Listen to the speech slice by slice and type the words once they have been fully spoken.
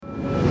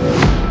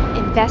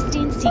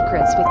Investing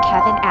Secrets with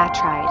Kevin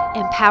Attride,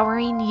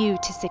 empowering you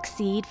to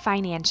succeed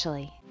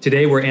financially.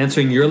 Today we're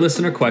answering your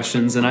listener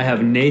questions, and I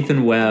have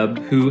Nathan Webb,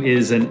 who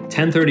is an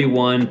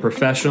 1031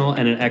 professional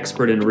and an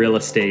expert in real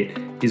estate.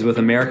 He's with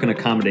American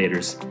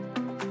Accommodators.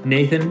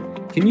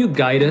 Nathan, can you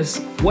guide us?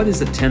 What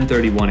is a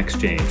 1031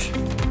 exchange?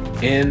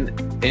 In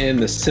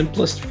the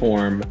simplest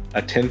form,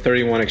 a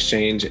 1031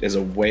 exchange is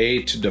a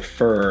way to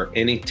defer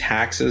any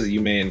taxes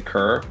you may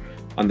incur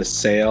on the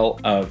sale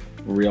of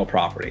real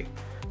property.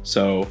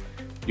 So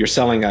you're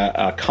selling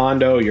a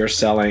condo, you're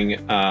selling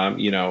a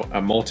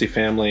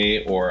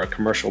multifamily or a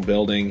commercial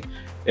building.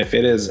 If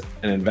it is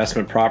an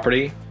investment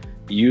property,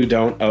 you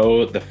don't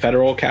owe the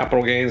federal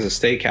capital gains, the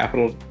state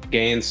capital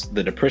gains,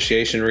 the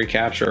depreciation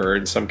recapture, or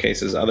in some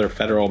cases other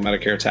federal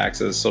Medicare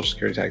taxes, Social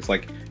Security tax.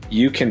 Like,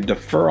 you can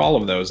defer all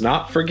of those,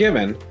 not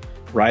forgiven,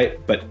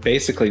 right? But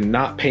basically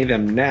not pay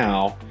them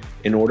now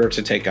in order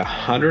to take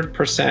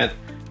 100%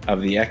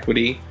 of the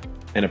equity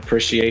and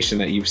appreciation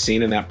that you've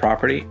seen in that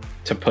property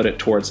to put it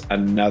towards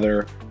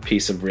another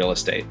piece of real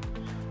estate.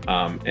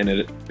 And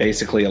it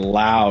basically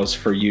allows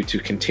for you to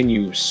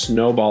continue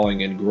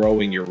snowballing and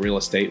growing your real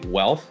estate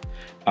wealth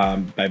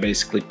by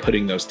basically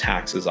putting those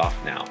taxes off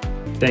now.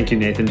 Thank you,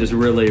 Nathan. Just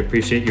really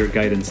appreciate your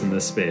guidance in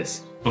this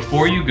space.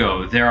 Before you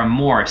go, there are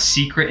more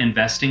secret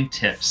investing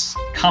tips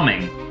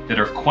coming that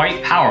are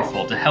quite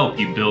powerful to help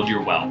you build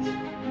your wealth.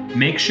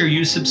 Make sure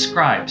you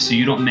subscribe so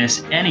you don't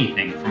miss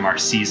anything from our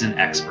seasoned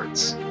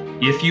experts.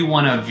 If you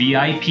want a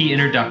VIP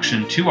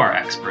introduction to our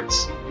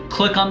experts,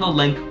 click on the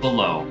link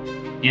below.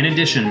 In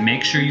addition,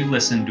 make sure you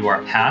listen to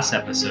our past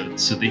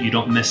episodes so that you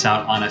don't miss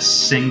out on a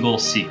single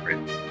secret.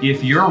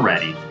 If you're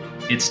ready,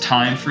 it's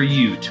time for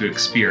you to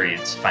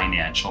experience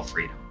financial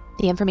freedom.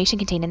 The information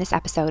contained in this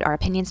episode are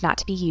opinions not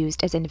to be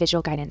used as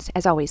individual guidance.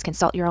 As always,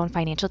 consult your own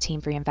financial team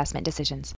for your investment decisions.